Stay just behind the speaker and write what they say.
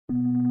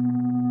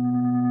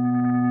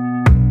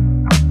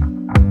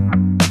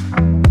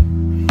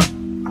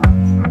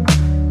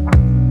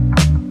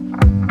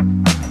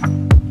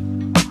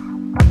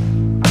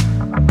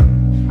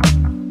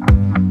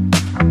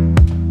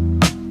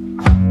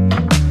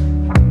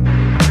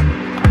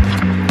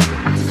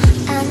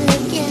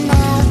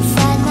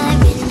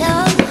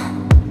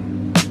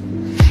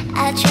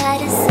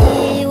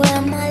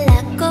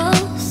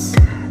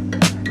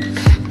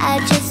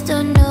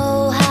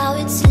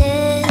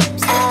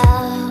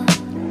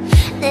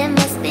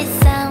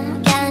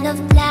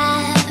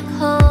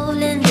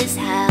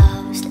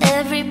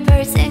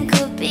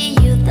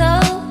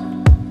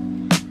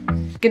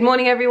Good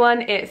morning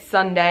everyone, it's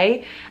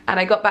Sunday and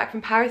I got back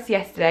from Paris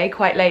yesterday,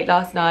 quite late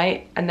last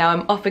night, and now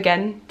I'm off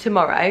again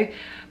tomorrow.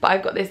 But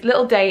I've got this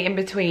little day in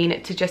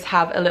between to just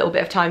have a little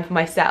bit of time for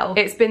myself.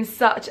 It's been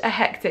such a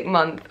hectic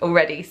month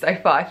already so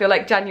far. I feel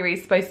like January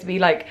is supposed to be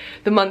like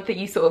the month that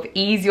you sort of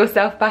ease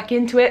yourself back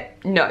into it.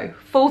 No,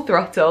 full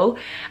throttle.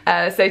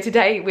 So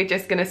today we're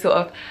just gonna sort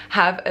of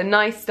have a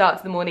nice start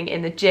to the morning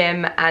in the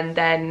gym and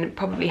then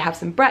probably have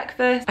some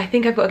breakfast. I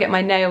think I've got to get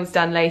my nails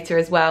done later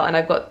as well, and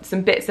I've got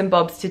some bits and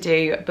bobs to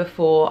do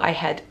before I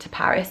head to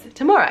Paris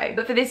tomorrow.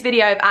 But for this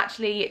video I've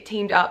actually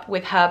teamed up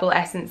with Herbal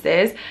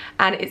Essences,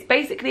 and it's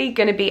basically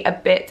gonna be a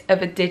bit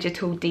of a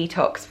digital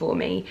detox for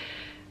me.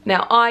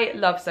 Now, I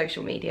love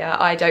social media.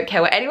 I don't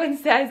care what anyone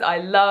says, I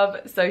love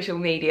social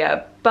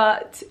media,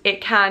 but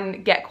it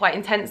can get quite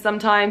intense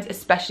sometimes,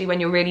 especially when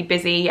you're really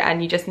busy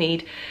and you just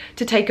need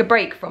to take a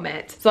break from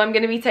it. So I'm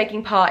gonna be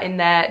taking part in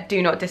their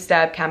Do Not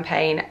Disturb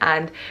campaign,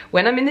 and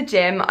when I'm in the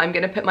gym, I'm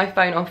gonna put my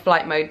phone on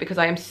flight mode because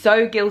I am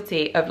so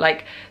guilty of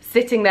like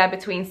sitting there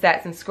between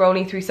sets and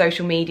scrolling through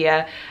social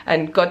media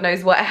and God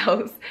knows what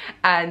else,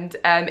 and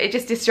it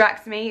just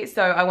distracts me.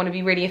 So I want to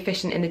be really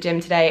efficient in the gym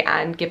today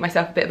and give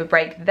myself a bit of a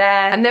break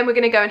there. And then we're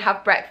going to go and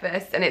have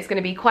breakfast, and it's going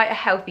to be quite a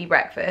healthy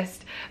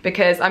breakfast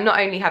because I'm not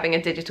only having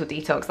a digital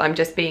detox, I'm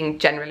just being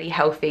generally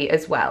healthy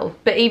as well.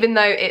 But even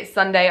though it's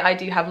Sunday, I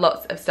do have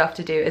lots of stuff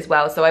to do as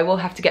well, so I will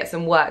have to get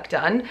some work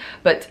done,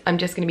 but I'm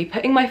just going to be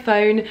putting my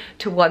phone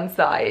to one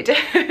side.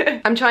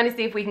 I'm trying to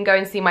see if we can go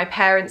and see my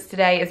parents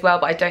today as well,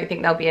 but I don't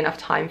think there'll be enough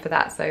time for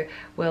that, so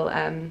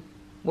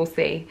we'll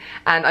see.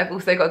 And I've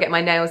also got to get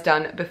my nails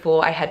done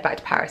before I head back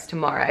to Paris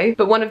tomorrow.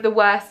 But one of the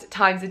worst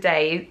times of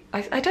day,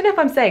 I don't know if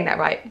I'm saying that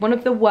right, one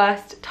of the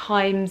worst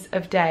times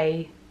of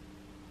day,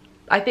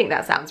 I think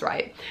that sounds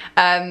right,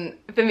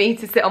 for me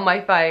to sit on my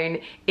phone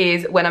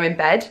is when I'm in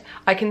bed.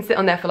 I can sit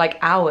on there for like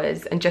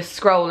hours and just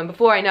scroll, and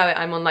before I know it,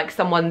 I'm on like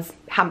someone's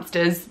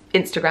hamster's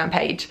Instagram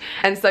page.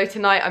 And so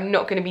tonight I'm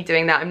not going to be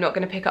doing that. I'm not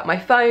going to pick up my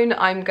phone.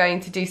 I'm going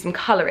to do some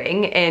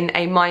colouring in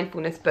a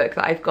mindfulness book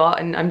that I've got,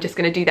 and I'm just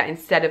going to do that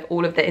instead of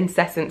all of the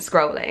incessant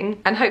scrolling.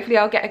 And hopefully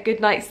I'll get a good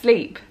night's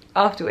sleep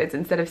afterwards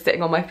instead of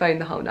sitting on my phone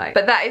the whole night.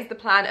 But that is the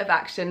plan of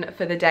action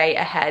for the day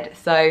ahead.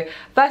 So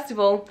first of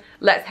all,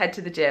 let's head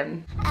to the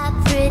gym. A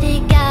pretty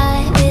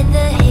guy with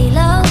a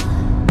halo,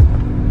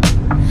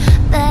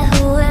 but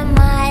who am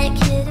I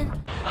kidding?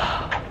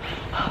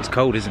 It's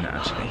cold, isn't it,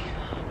 actually?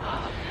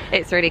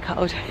 It's really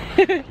cold.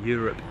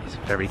 Europe is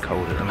very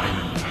cold at the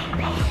moment.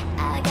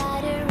 I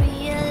gotta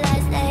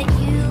realize that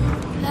you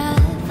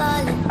have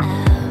fallen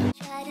out.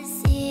 Try to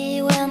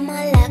see where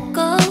my luck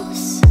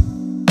goes,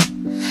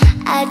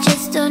 I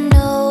just don't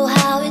know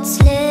how it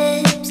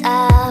slips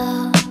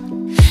out.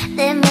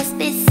 There must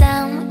be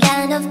some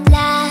kind of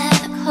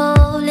black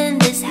hole in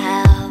this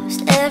house.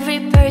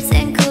 Every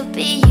person could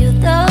be you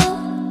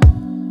though.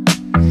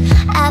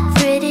 A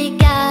pretty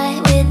guy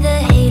with a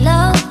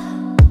halo,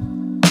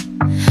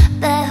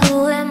 but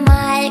who am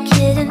I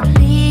kidding,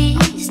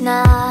 please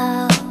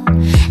now?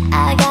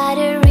 I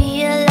gotta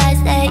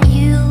realize that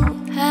you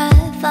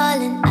have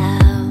fallen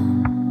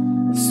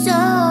out. So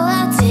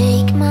I'll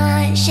take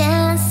my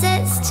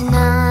chances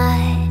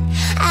tonight.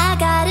 I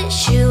gotta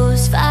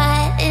choose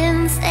fight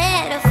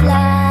instead of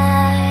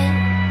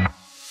flight.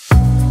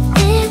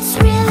 It's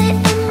really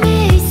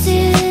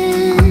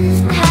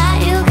amazing how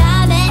you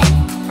got me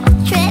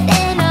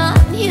treading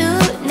on you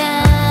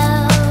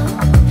now.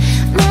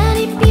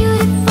 Many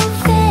beautiful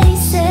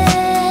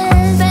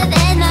faces, but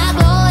they're not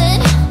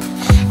glowing.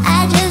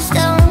 I just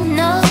don't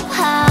know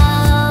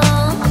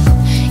how.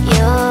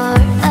 You're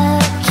a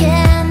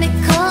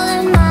chemical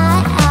in my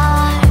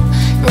heart,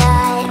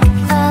 like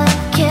a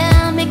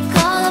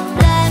chemical of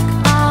black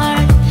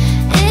art.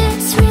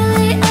 It's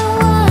really a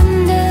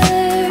wonder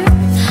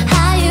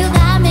how you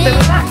got me. So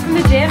we're back from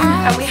the gym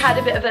and we had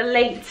a bit of a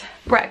late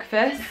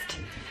breakfast.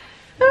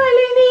 Hi,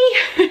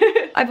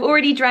 Looney. I've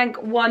already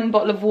drank one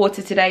bottle of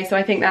water today, so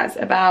I think that's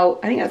about,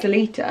 I think that's a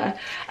litre.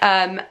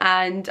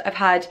 And I've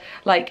had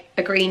like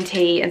a green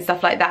tea and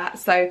stuff like that.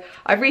 So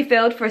I've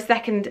refilled for a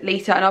second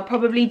litre, and I'll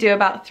probably do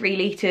about 3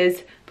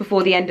 litres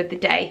before the end of the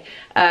day,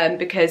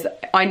 because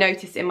I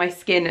notice in my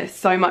skin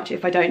so much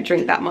if I don't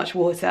drink that much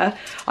water.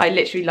 I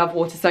literally love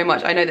water so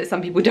much. I know that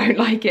some people don't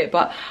like it,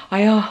 but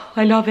I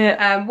love it.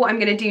 What I'm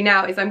gonna do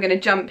now is I'm gonna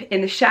jump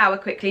in the shower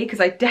quickly because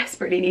I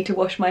desperately need to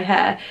wash my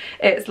hair.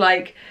 It's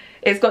like,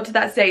 it's got to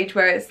that stage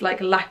where it's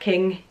like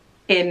lacking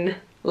in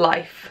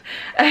life.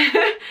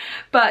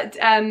 But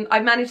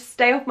I've managed to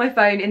stay off my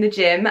phone in the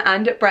gym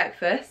and at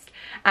breakfast,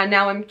 and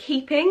now I'm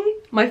keeping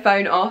my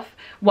phone off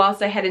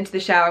whilst I head into the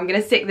shower. I'm going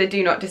to stick the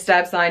Do Not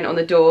Disturb sign on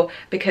the door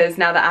because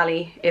now that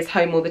Ali is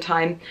home all the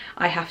time,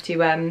 I have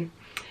to,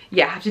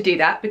 yeah, have to do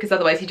that because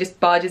otherwise he just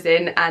barges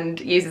in and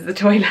uses the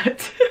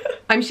toilet.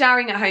 I'm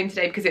showering at home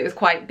today because it was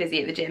quite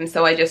busy at the gym,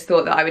 so I just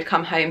thought that I would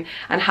come home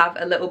and have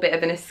a little bit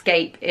of an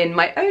escape in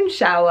my own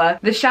shower.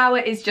 The shower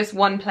is just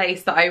one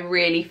place that I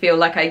really feel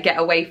like I get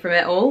away from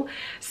it all.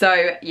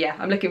 So yeah,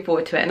 I'm looking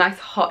forward to it. A nice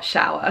hot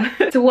shower.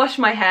 To wash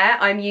my hair,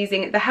 I'm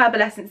using the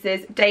Herbal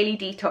Essences Daily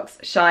Detox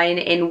Shine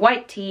in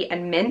white tea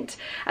and mint.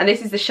 And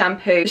this is the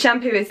shampoo. The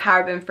shampoo is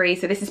paraben free,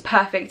 so this is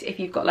perfect if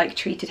you've got like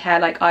treated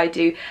hair like I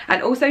do.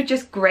 And also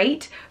just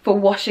great for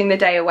washing the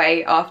day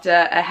away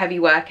after a heavy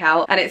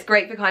workout. And it's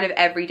great for kind of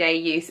everyday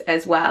use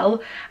as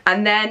well.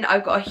 And then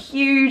I've got a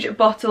huge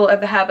bottle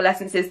of the Herbal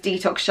Essences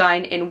Detox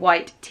Shine in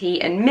white tea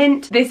and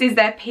mint. This is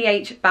their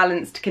pH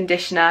balanced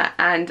conditioner,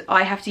 and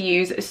I have to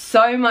use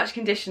so much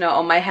conditioner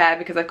on my hair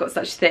because I've got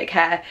such thick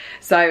hair.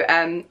 So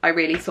I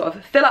really sort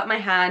of fill up my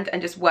hand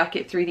and just work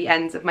it through the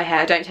ends of my hair.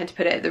 I don't tend to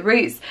put it at the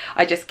roots,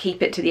 I just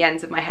keep it to the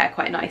ends of my hair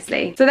quite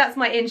nicely. So that's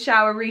my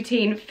in-shower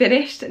routine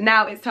finished.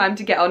 Now it's time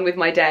to get on with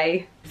my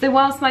day. So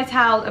whilst my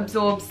towel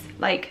absorbs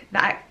like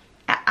that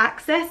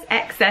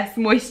excess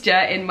moisture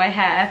in my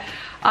hair,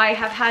 I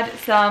have had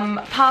some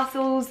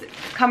parcels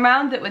come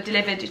round that were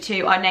delivered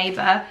to our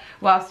neighbour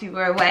whilst we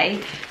were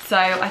away, so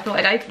I thought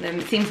I'd open them.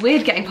 It seems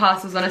weird getting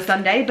parcels on a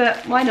Sunday,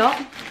 but why not?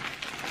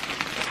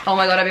 Oh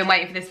my god, I've been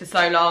waiting for this for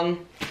so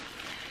long.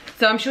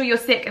 So I'm sure you're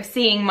sick of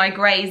seeing my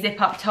grey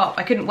zip up top.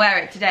 I couldn't wear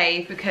it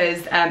today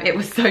because it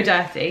was so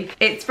dirty.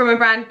 It's from a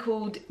brand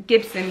called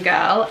Gibson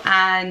Girl,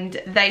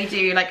 and they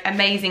do like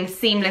amazing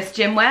seamless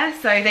gym wear.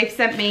 So they've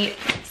sent me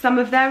some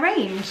of their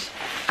range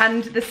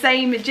and the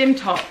same gym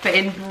top but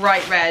in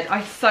bright red.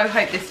 I so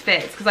hope this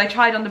fits because I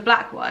tried on the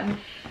black one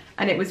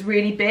and it was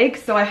really big.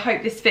 So I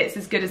hope this fits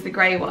as good as the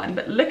grey one.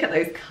 But look at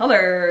those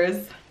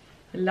colours.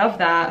 I love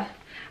that.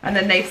 And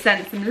then they've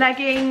sent some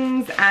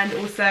leggings and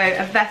also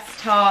a vest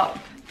top.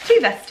 2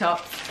 vest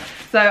tops.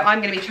 So I'm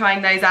going to be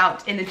trying those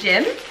out in the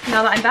gym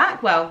now that I'm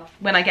back. Well,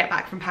 when I get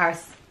back from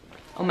Paris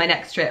on my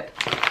next trip.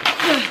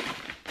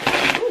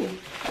 Ooh.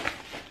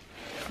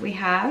 We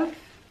have...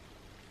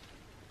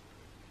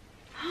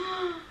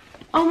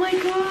 Oh my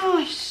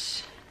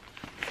gosh.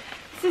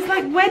 This is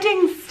like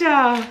wedding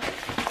stuff.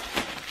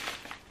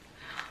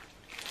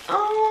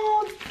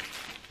 Oh.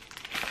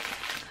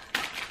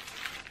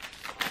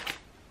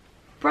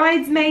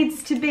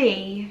 Bridesmaids to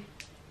be.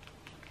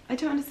 I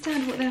don't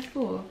understand what they're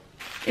for.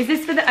 Is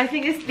this for the, I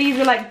think these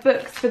are like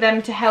books for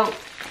them to help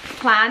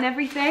plan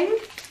everything.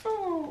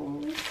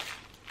 Oh.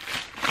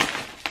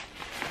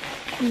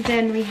 And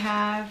then we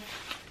have,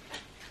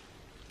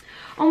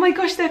 oh my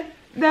gosh,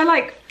 they're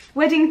like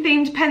wedding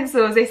themed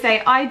pencils. They say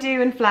I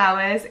do and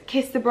flowers,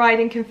 kiss the bride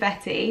and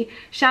confetti,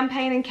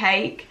 champagne and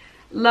cake,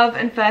 love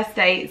and first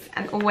dates,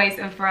 and always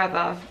and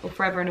forever, or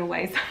forever and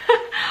always.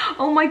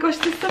 Oh my gosh,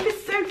 this stuff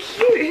is so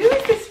cute. Who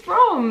is this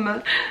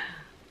from?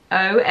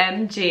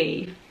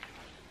 OMG.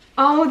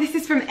 Oh, this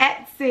is from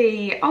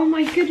Etsy. Oh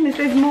my goodness,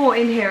 there's more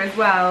in here as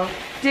well.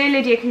 Dear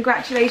Lydia,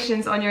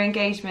 congratulations on your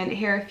engagement.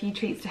 Here are a few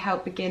treats to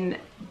help begin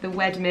the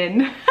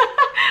wedmin.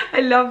 I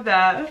love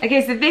that.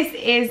 Okay, so this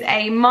is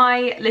a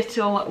My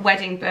Little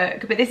Wedding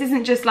book, but this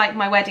isn't just like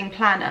my wedding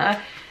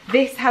planner.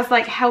 This has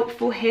like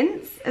helpful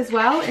hints as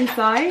well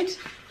inside,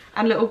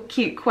 and little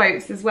cute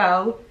quotes as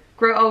well.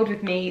 Grow old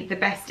with me, the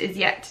best is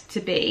yet to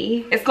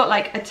be. It's got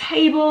like a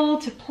table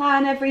to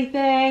plan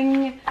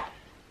everything.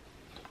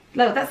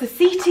 Look, that's a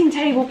seating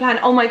table plan.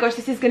 Oh my gosh,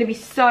 this is gonna be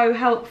so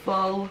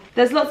helpful.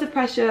 There's lots of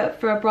pressure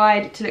for a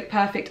bride to look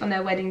perfect on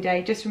their wedding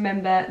day. Just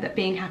remember that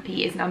being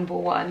happy is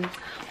 #1.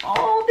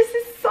 Oh, this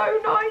is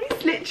so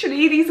nice.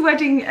 Literally, these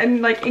wedding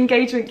and like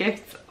engagement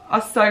gifts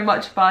are so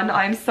much fun.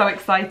 I am so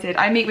excited.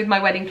 I meet with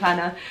my wedding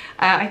planner,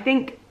 I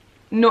think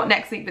not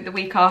next week but the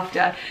week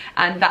after,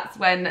 and that's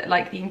when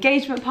like the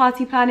engagement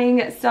party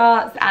planning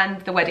starts and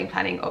the wedding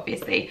planning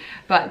obviously,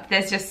 but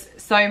there's just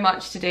so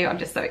much to do. I'm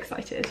just so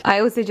excited.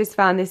 I also just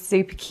found this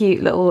super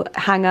cute little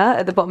hanger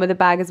at the bottom of the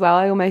bag as well.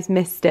 I almost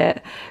missed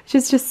it.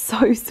 It's just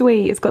so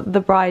sweet. It's got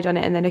the bride on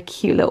it and then a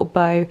cute little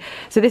bow.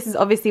 So this is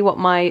obviously what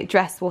my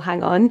dress will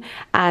hang on,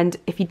 and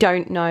if you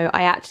don't know,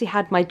 I actually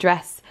had my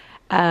dress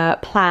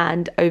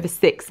planned over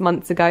 6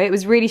 months ago. It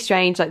was really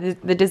strange. Like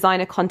the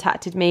designer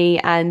contacted me,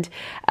 and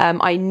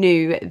I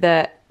knew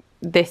that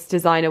this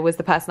designer was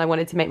the person I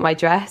wanted to make my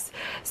dress.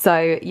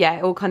 So yeah,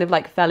 it all kind of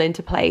like fell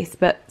into place.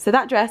 But so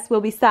that dress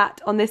will be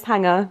sat on this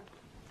hanger,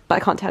 but I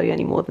can't tell you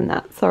any more than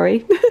that,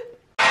 sorry.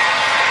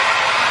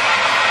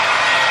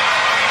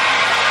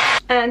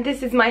 And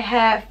this is my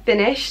hair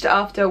finished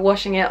after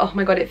washing it. Oh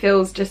my god, it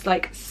feels just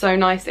like so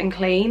nice and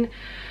clean.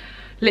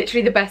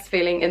 Literally the best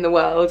feeling in the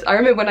world. I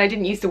remember when I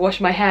didn't used to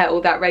wash my hair all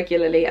that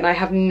regularly, and I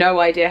have no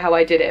idea how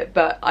I did it,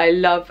 but I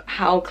love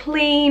how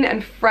clean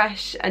and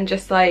fresh and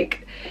just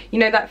like, you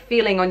know, that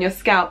feeling on your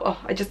scalp. Oh,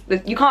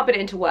 you can't put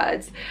it into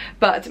words.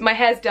 But my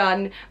hair's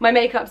done, my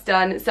makeup's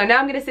done, so now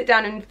I'm gonna sit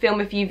down and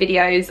film a few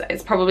videos.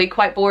 It's probably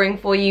quite boring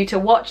for you to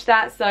watch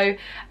that, so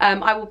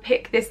I will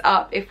pick this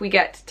up if we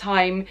get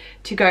time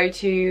to go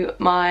to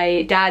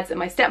my dad's and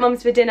my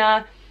stepmom's for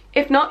dinner.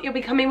 If not, you'll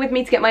be coming with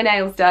me to get my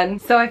nails done.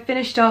 So I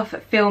finished off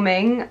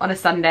filming on a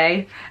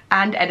Sunday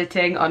and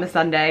editing on a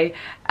Sunday,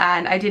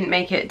 and I didn't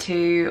make it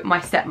to my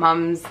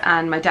stepmom's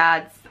and my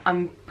dad's.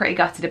 I'm pretty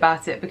gutted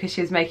about it because she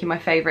was making my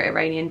favourite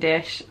Iranian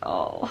dish.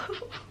 Oh,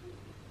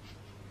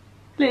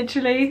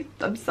 literally,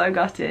 I'm so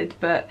gutted.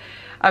 But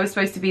I was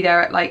supposed to be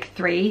there at like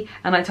 3,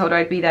 and I told her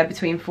I'd be there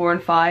between 4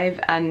 and 5,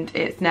 and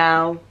it's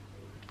now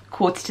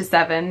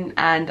 6:45,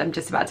 and I'm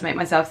just about to make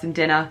myself some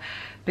dinner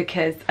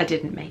because I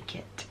didn't make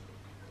it.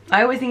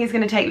 I always think it's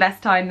going to take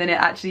less time than it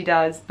actually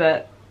does,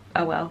 but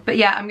oh well. But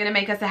yeah, I'm going to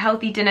make us a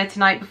healthy dinner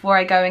tonight before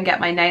I go and get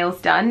my nails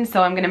done.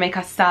 So I'm going to make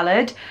us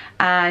salad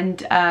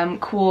and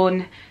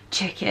corn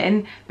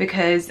chicken,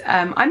 because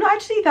I'm not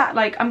actually that,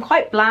 like, I'm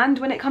quite bland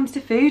when it comes to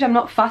food. I'm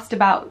not fussed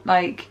about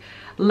like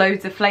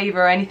loads of flavour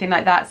or anything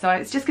like that, so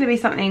it's just going to be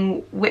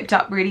something whipped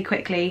up really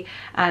quickly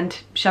and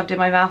shoved in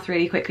my mouth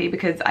really quickly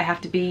because I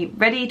have to be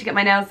ready to get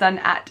my nails done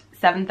at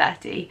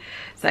 7:30.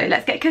 So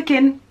let's get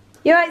cooking.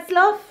 You alright,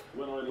 Sloth?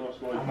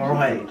 I'm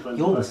alright.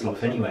 You're the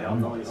sloth anyway,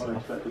 I'm not the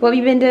sloth. What have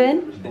you been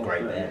doing? The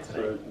grey bear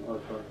today.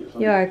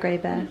 You are a grey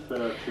bear.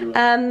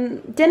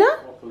 Dinner?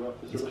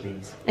 Yes,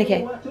 please.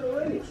 Okay.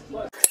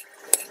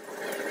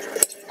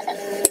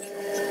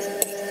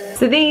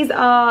 So these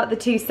are the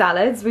 2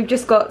 salads. We've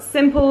just got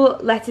simple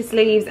lettuce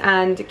leaves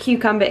and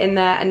cucumber in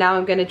there, and now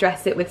I'm going to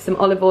dress it with some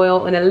olive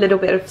oil and a little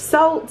bit of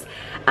salt,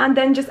 and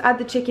then just add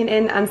the chicken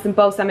in and some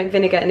balsamic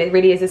vinegar, and it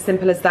really is as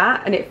simple as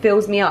that, and it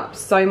fills me up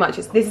so much.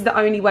 This is the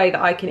only way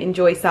that I can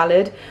enjoy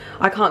salad.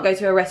 I can't go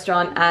to a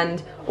restaurant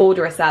and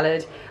order a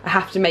salad. I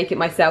have to make it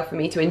myself for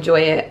me to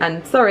enjoy it,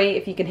 and sorry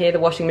if you can hear the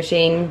washing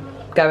machine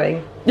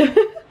going.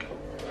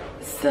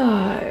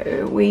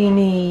 So we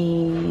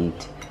need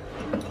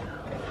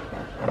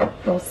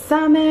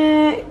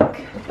balsamic,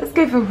 let's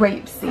go for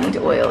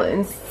rapeseed oil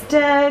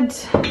instead,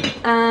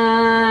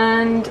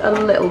 and a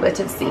little bit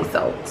of sea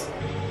salt.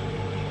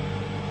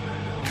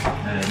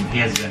 He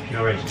has his own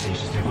puree, so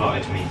he's just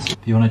invited me to.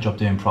 If you want a job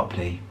doing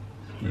properly,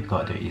 you've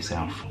got to do it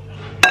yourself.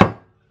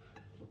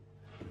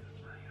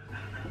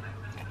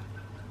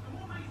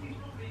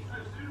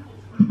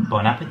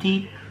 Bon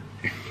appetit!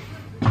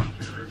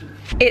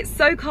 It's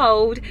so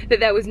cold that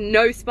there was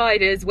no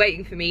spiders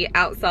waiting for me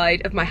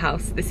outside of my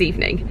house this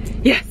evening.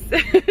 Yes,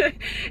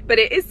 but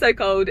it is so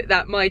cold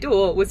that my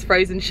door was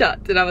frozen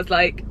shut, and I was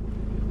like,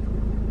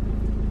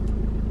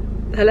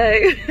 hello.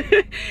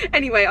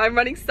 Anyway, I'm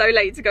running so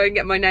late to go and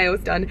get my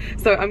nails done,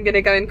 so I'm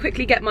gonna go and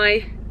quickly get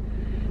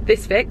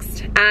this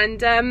fixed, and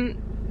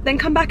then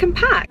come back and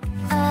pack.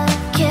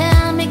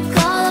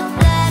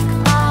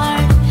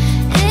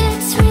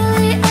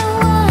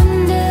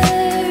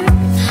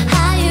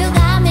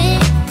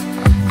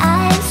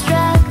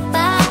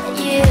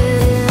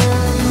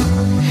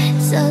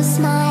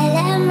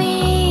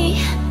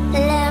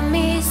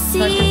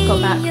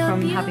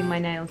 From having my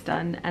nails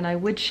done, and I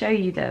would show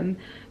you them,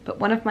 but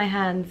one of my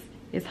hands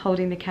is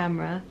holding the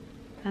camera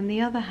and the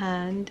other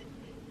hand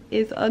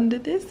is under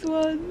this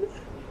one.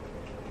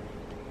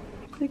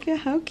 Look at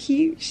how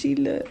cute she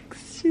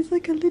looks. She's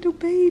like a little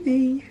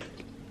baby.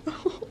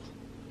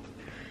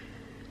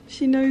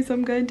 She knows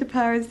I'm going to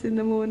Paris in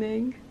the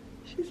morning.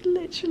 She's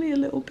literally a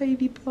little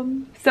baby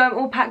bum. So I'm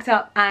all packed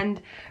up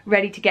and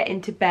ready to get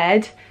into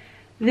bed.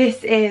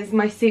 This is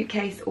my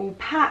suitcase all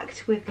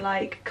packed with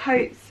like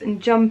coats and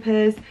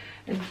jumpers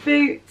and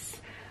boots,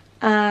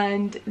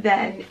 and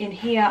then in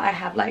here I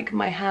have like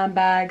my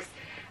handbags,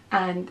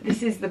 and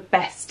this is the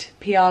best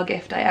PR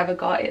gift I ever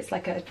got. It's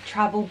like a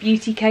travel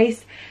beauty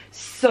case,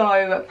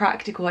 so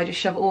practical. I just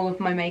shove all of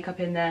my makeup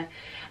in there,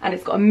 and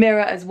it's got a mirror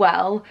as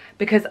well,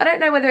 because I don't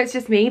know whether it's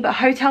just me, but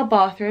hotel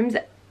bathrooms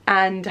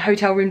and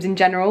hotel rooms in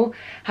general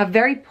have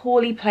very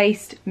poorly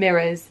placed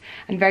mirrors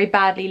and very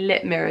badly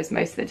lit mirrors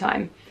most of the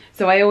time.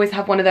 So I always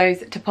have one of those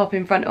to pop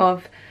in front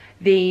of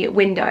the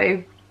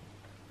window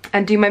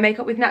and do my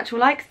makeup with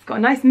natural light. It's got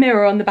a nice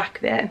mirror on the back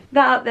there.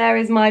 That up there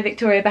is my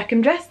Victoria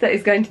Beckham dress that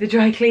is going to the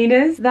dry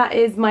cleaners. That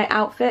is my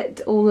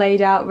outfit all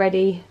laid out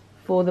ready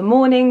for the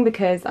morning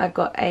because I've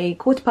got a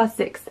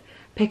 6:15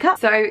 pickup.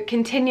 So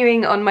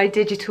continuing on my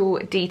digital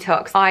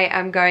detox, I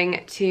am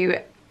going to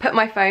put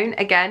my phone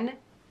again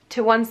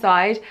to one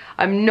side.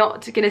 I'm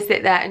not gonna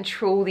sit there and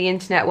trawl the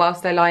internet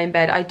whilst I lie in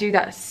bed. I do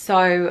that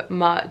so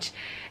much.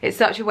 It's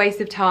such a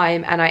waste of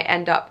time, and I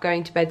end up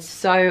going to bed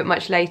so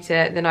much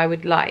later than I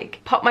would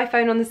like. Pop my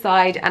phone on the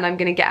side, and I'm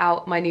gonna get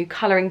out my new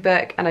colouring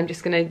book, and I'm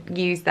just gonna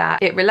use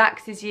that. It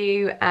relaxes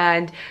you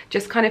and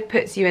just kind of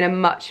puts you in a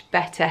much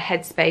better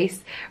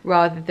headspace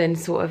rather than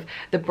sort of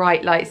the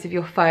bright lights of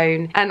your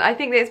phone. And I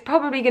think that it's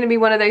probably gonna be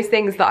one of those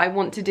things that I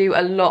want to do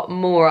a lot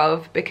more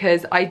of,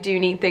 because I do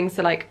need things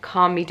to like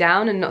calm me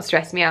down and not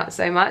stress me out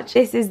so much.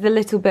 This is the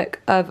Little Book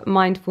of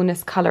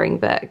Mindfulness colouring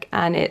book,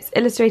 and it's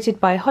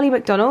illustrated by Holly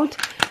McDonald.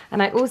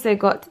 And I also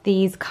got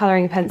these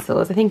colouring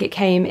pencils. I think it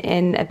came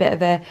in a bit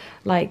of a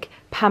like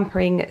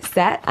pampering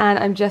set, and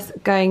I'm just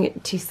going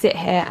to sit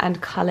here and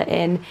colour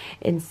in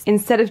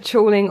instead of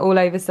trawling all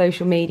over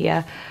social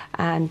media.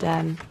 And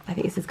I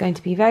think this is going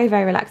to be very,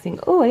 very relaxing.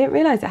 Oh, I didn't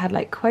realise it had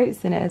like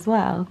quotes in it as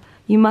well.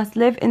 You must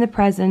live in the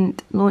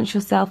present, launch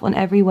yourself on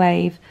every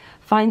wave,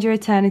 find your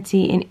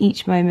eternity in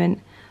each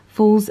moment.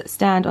 Fools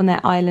stand on their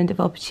island of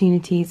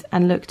opportunities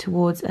and look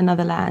towards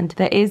another land.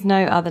 There is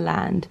no other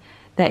land.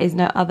 There is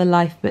no other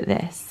life but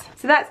this.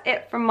 So that's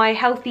it from my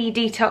healthy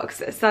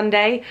detox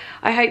Sunday.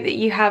 I hope that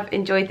you have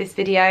enjoyed this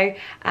video,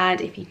 and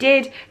if you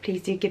did,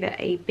 please do give it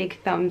a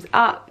big thumbs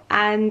up,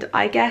 and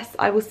I guess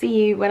I will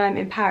see you when I'm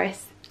in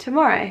Paris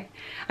tomorrow.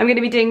 I'm going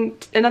to be doing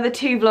another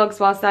 2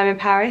 vlogs whilst I'm in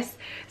Paris,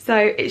 so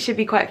it should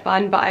be quite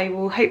fun, but I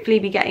will hopefully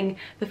be getting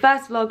the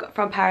first vlog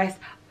from Paris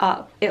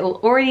up. It'll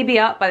already be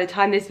up by the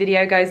time this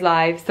video goes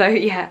live, so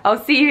yeah,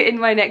 I'll see you in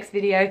my next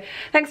video.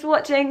 Thanks for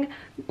watching.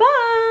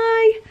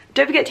 Bye!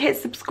 Don't forget to hit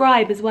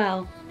subscribe as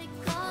well.